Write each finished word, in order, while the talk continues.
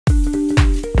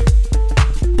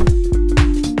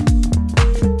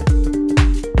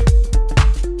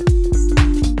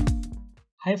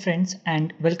Hi friends,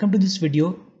 and welcome to this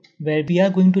video where we are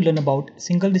going to learn about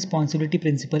single responsibility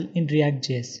principle in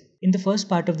ReactJS. In the first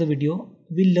part of the video,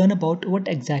 we'll learn about what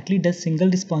exactly does single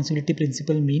responsibility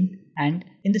principle mean, and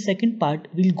in the second part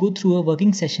we'll go through a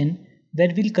working session where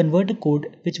we'll convert a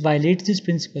code which violates this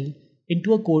principle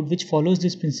into a code which follows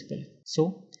this principle.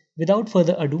 So without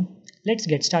further ado, let's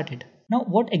get started. Now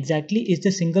what exactly is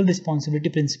the single responsibility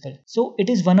principle? So it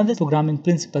is one of the programming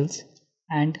principles,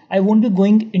 and I won't be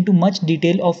going into much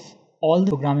detail of all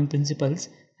the programming principles,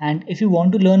 and if you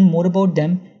want to learn more about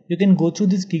them, you can go through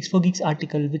this Geeks4Geeks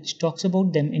article which talks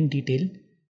about them in detail.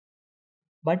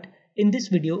 But in this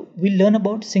video, we'll learn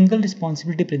about single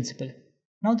responsibility principle.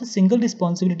 Now the single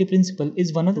responsibility principle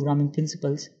is one of the programming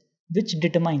principles which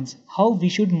determines how we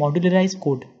should modularize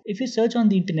code. If you search on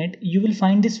the internet, you will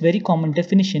find this very common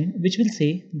definition which will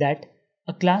say that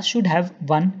a class should have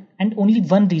one and only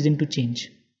one reason to change.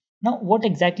 Now, what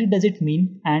exactly does it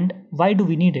mean and why do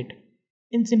we need it?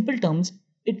 In simple terms,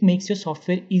 it makes your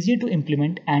software easier to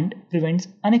implement and prevents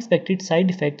unexpected side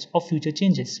effects of future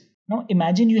changes. Now,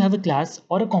 imagine you have a class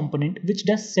or a component which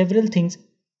does several things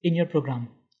in your program.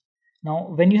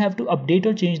 Now, when you have to update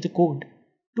or change the code,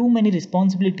 too many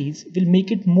responsibilities will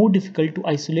make it more difficult to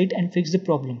isolate and fix the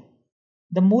problem.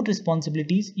 The more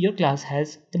responsibilities your class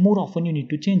has, the more often you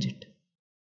need to change it.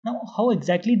 Now, how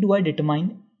exactly do I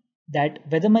determine that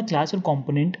whether my class or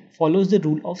component follows the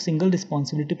rule of single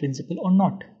responsibility principle or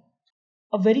not?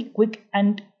 A very quick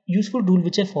and useful rule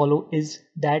which I follow is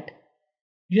that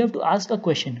you have to ask a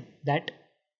question that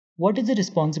what is the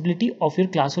responsibility of your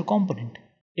class or component?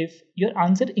 If your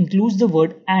answer includes the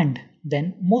word and,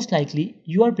 then most likely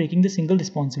you are breaking the single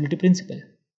responsibility principle.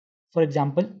 For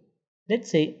example,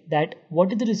 let's say that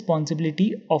what is the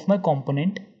responsibility of my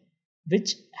component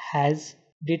which has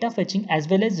data fetching as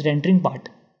well as rendering part.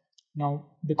 Now,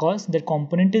 because the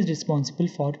component is responsible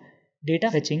for data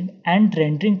fetching and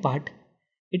rendering part,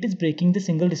 it is breaking the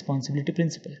single responsibility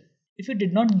principle. If you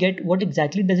did not get what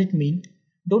exactly does it mean,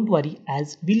 don't worry,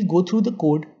 as we'll go through the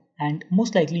code and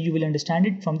most likely you will understand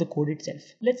it from the code itself.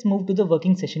 Let's move to the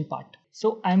working session part.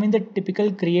 So I'm in the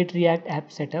typical create react app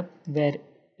setup where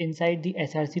inside the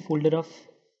src folder of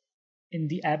in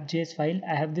the app.js file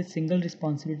I have this single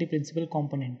responsibility principle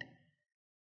component.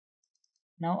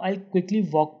 Now I'll quickly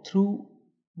walk through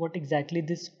what exactly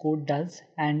this code does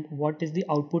and what is the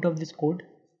output of this code.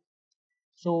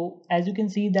 So as you can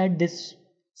see that this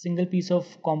single piece of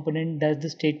component does the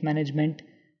state management,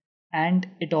 and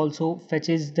it also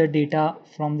fetches the data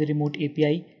from the remote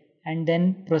API and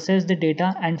then process the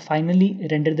data and finally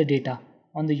render the data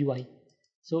on the UI.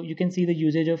 So you can see the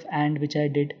usage of and which I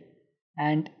did,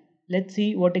 and let's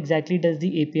see what exactly does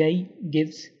the API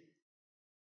gives.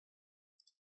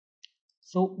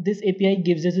 So this API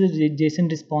gives us a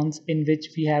JSON response in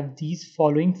which we have these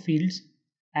following fields,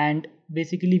 and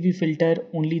basically we filter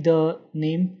only the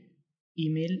name,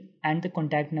 email and the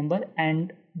contact number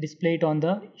and display it on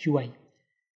the UI.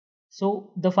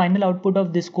 So the final output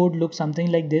of this code looks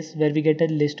something like this, where we get a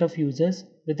list of users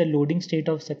with a loading state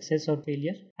of success or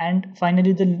failure and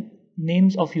finally the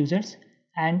names of users,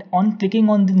 and on clicking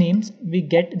on the names we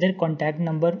get their contact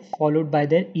number followed by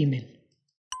their email.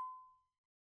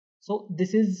 So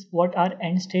this is what our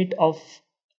end state of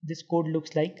this code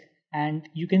looks like, and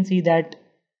you can see that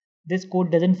this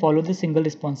code doesn't follow the single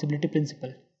responsibility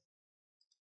principle.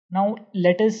 Now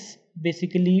let us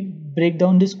basically break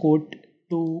down this code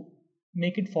to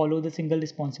make it follow the single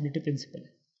responsibility principle.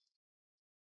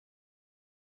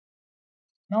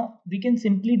 Now we can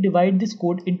simply divide this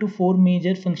code into four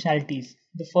major functionalities.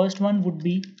 The first one would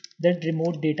be the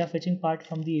remote data fetching part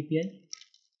from the API.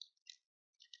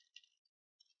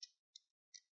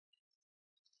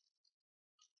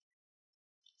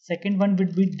 Second one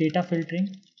would be data filtering.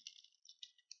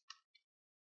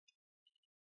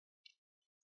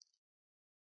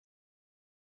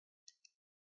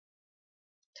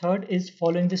 Third is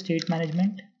following the state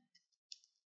management.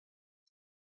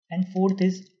 And fourth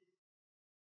is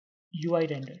UI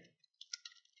render.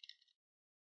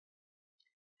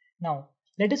 Now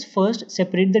let us first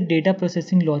separate the data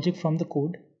processing logic from the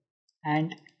code,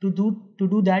 and to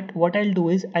do that, what I'll do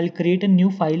is I'll create a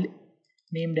new file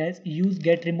named as use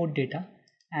get remote data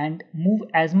and move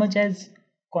as much as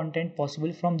content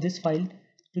possible from this file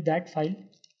to that file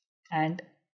and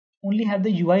only have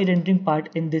the UI rendering part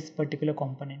in this particular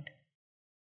component.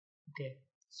 Okay,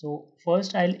 so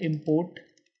first I'll import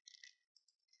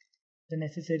the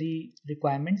necessary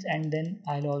requirements and then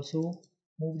I'll also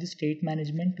move the state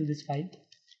management to this file.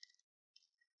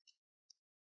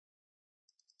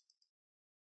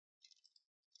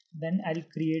 Then I'll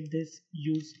create this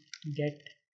use get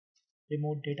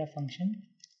remote data function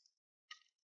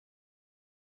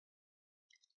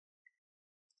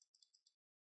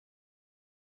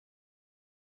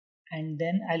and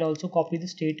then I'll also copy the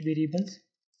state variables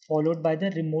followed by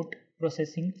the remote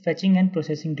processing, fetching and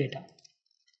processing data.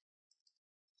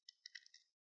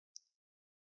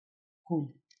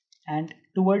 Cool. And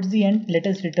towards the end, let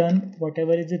us return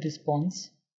whatever is the response,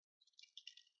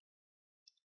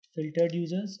 filtered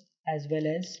users, as well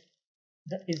as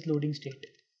the is loading state.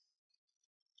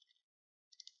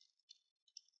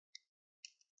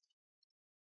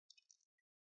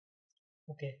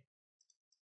 Okay,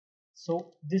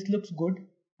 so this looks good,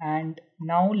 and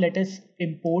now let us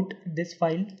import this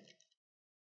file.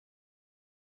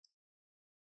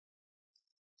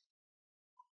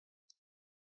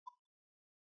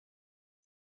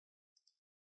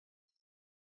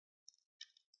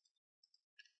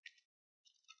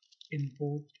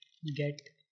 Import get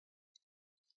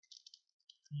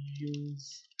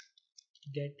use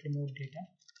get remote data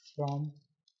from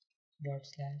dot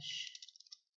slash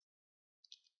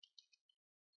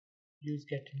use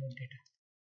get remote data,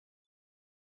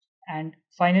 and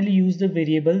finally use the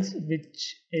variables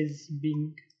which is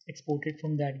being exported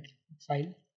from that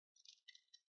file.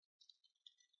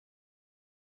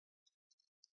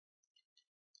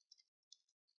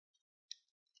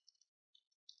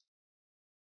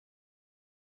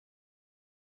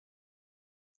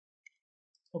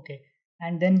 Okay,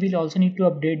 and then we'll also need to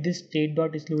update this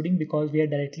state.isLoading because we are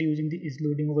directly using the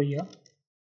isLoading over here.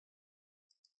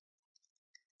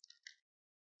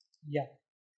 Yeah,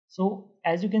 so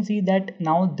as you can see that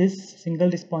now this single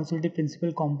responsibility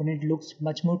principle component looks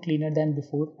much more cleaner than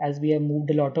before, as we have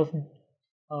moved a lot of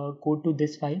code to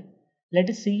this file. Let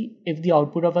us see if the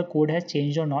output of our code has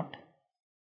changed or not.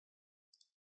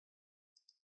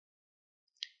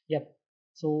 Yep,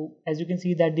 so as you can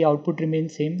see that the output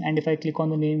remains same, and if I click on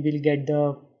the name, we'll get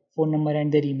the phone number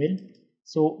and their email.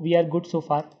 So we are good so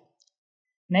far.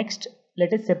 Next,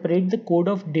 let us separate the code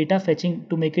of data fetching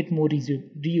to make it more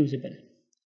reusable.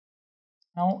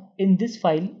 Now in this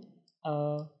file,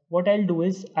 what I'll do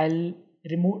is I'll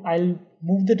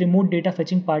move the remote data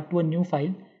fetching part to a new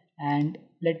file, and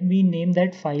let me name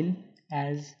that file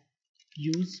as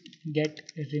use get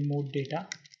remote data.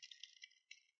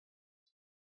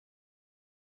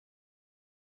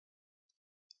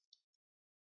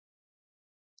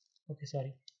 Okay,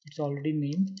 sorry, it's already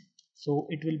named, so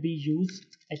it will be use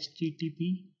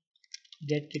http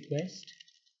get request.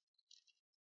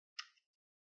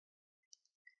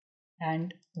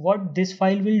 And what this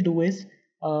file will do is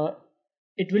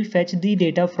it will fetch the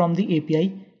data from the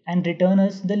API and return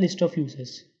us the list of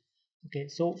users. Okay,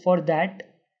 so for that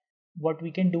what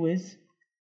we can do is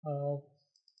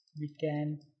we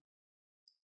can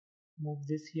move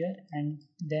this here and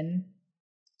then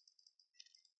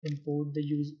import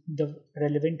the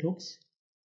relevant hooks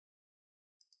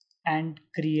and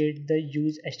create the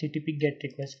use http get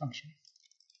request function.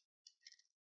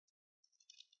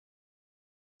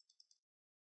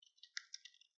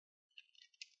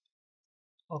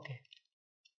 Okay,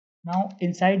 now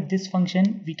inside this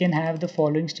function we can have the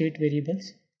following state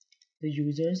variables, the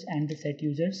users and the set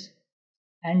users,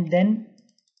 and then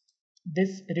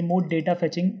this remote data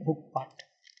fetching hook part.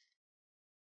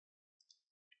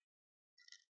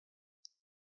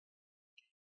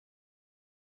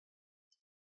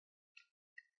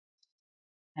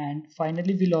 And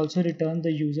finally we'll also return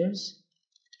the users.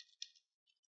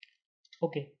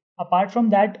 Okay, apart from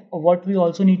that, what we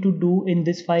also need to do in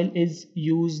this file is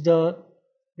use the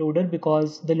loader,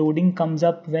 because the loading comes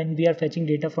up when we are fetching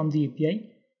data from the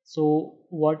API. So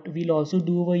what we'll also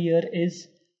do over here is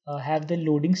have the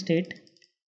loading state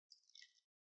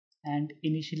and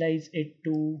initialize it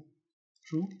to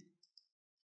true.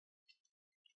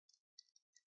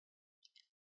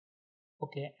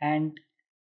 Okay, and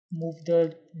move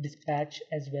the dispatch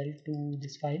as well to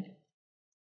this file.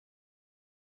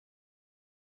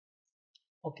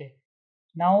 Okay,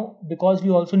 now because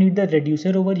we also need the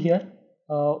reducer over here,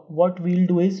 what we'll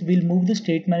do is we'll move the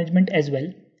state management as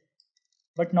well,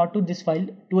 but not to this file,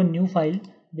 to a new file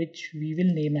which we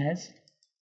will name as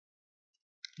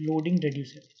loading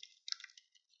reducer.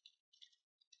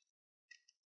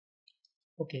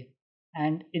 Okay,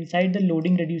 and inside the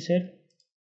loading reducer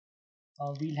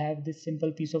we'll have this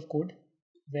simple piece of code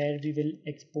where we will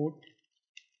export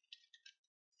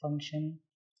function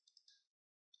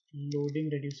loading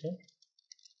reducer.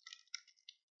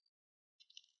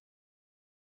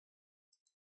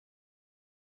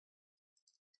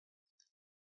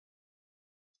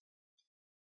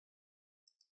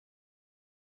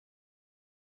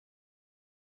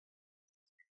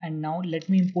 And now let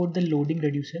me import the loading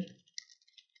reducer.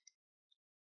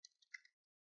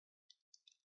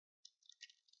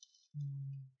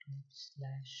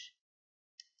 Slash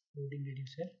loading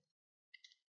reducer.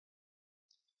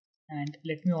 And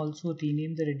let me also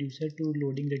rename the reducer to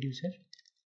loading reducer.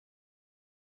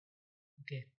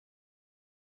 Okay.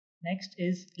 Next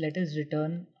is, let us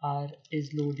return our is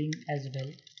loading as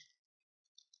well.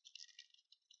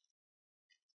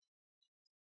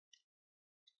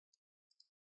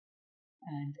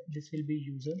 And this will be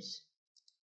users.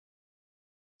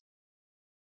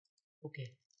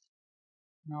 Okay.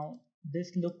 Now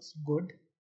this looks good,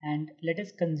 and let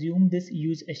us consume this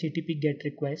use HTTP GET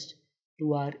request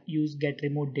to our use get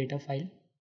remote data file.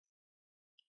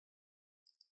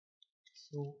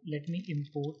 So let me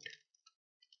import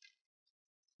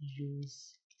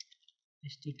use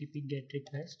HTTP GET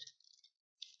request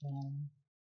from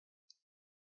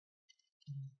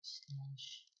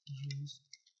 /use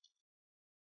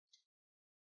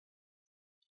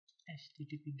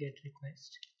HTTP GET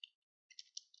request.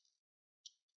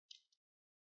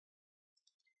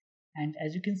 And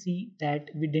as you can see that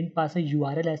we didn't pass a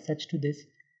URL as such to this,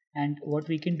 and what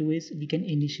we can do is we can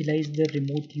initialize the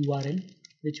remote URL,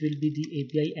 which will be the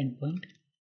API endpoint,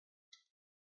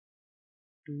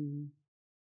 to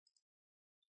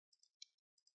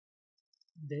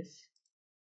this,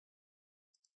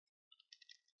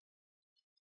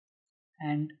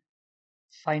 and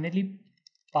finally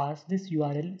pass this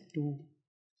URL to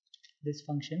this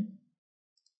function,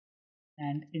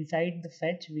 and inside the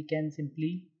fetch we can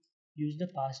simply use the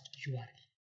passed URL.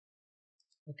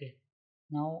 Okay,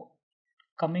 now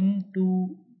coming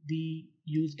to the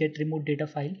use get remote data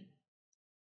file,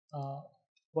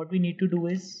 what we need to do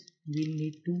is we'll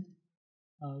need to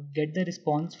get the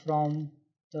response from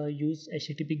the use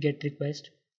HTTP get request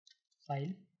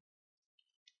file,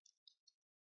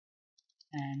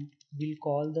 and we'll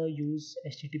call the use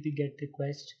HTTP get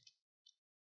request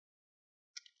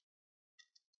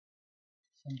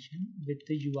function with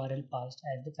the URL passed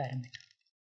as the parameter.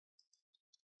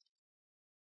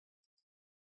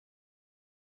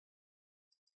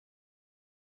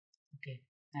 Okay,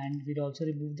 and we'll also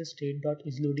remove the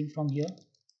state.isLoading from here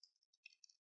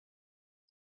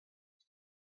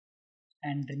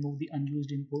and remove the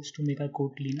unused imports to make our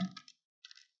code cleaner.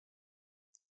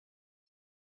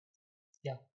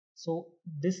 Yeah, so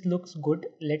this looks good.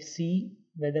 Let's see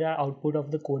whether our output of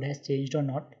the code has changed or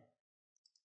not.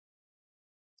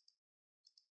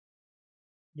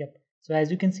 Yep, so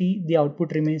as you can see, the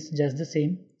output remains just the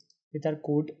same with our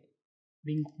code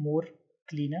being more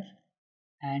cleaner.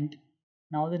 And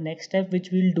now the next step which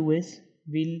we'll do is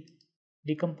we'll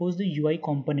decompose the UI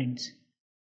components.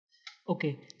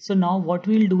 Okay, so now what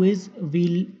we'll do is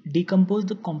we'll decompose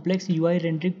the complex UI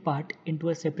rendering part into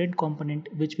a separate component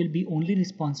which will be only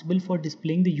responsible for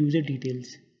displaying the user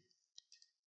details.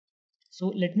 So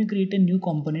let me create a new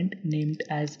component named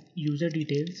as user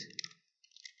details.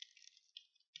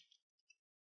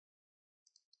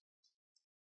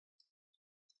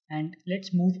 And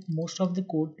let's move most of the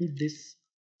code to this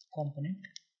component.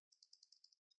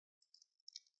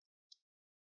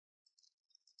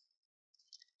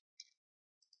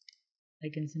 I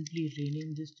can simply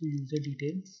rename this to user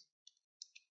details.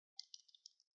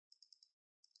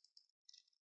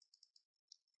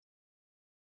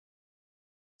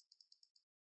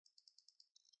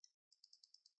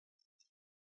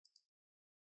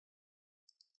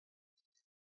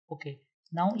 Okay,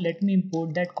 now let me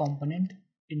import that component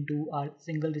into our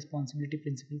single responsibility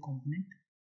principal component.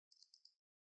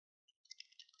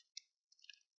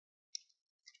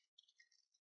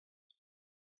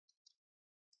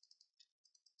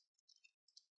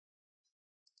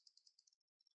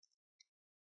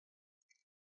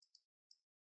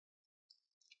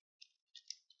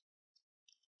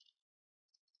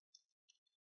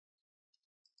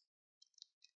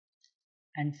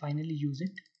 And finally use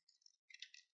it.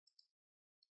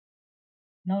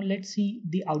 Now let's see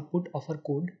the output of our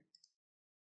code.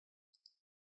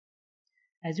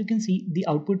 As you can see, the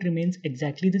output remains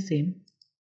exactly the same.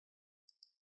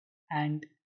 And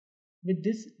with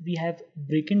this, we have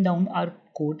broken down our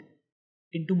code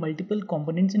into multiple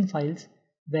components and files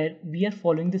where we are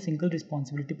following the single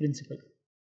responsibility principle.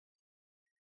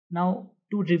 Now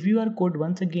to review our code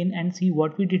once again and see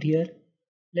what we did here,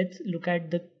 let's look at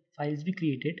the files we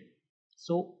created.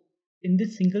 So in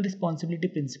this single responsibility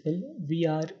principle,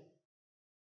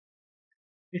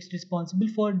 it's responsible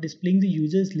for displaying the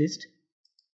users list,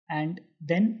 and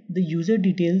then the user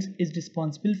details is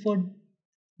responsible for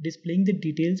displaying the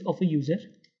details of a user.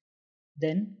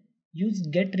 Then use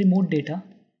get remote data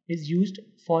is used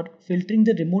for filtering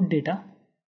the remote data.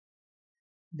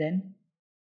 Then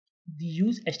the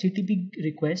use HTTP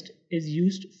request is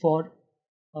used for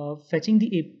fetching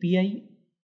the API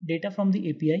data from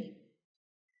the API.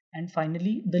 And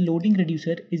finally, the loading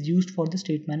reducer is used for the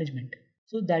state management.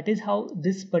 So that is how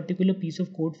this particular piece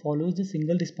of code follows the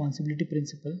single responsibility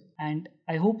principle, and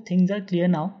I hope things are clear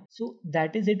now. So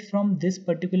that is it from this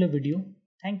particular video.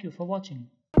 Thank you for watching.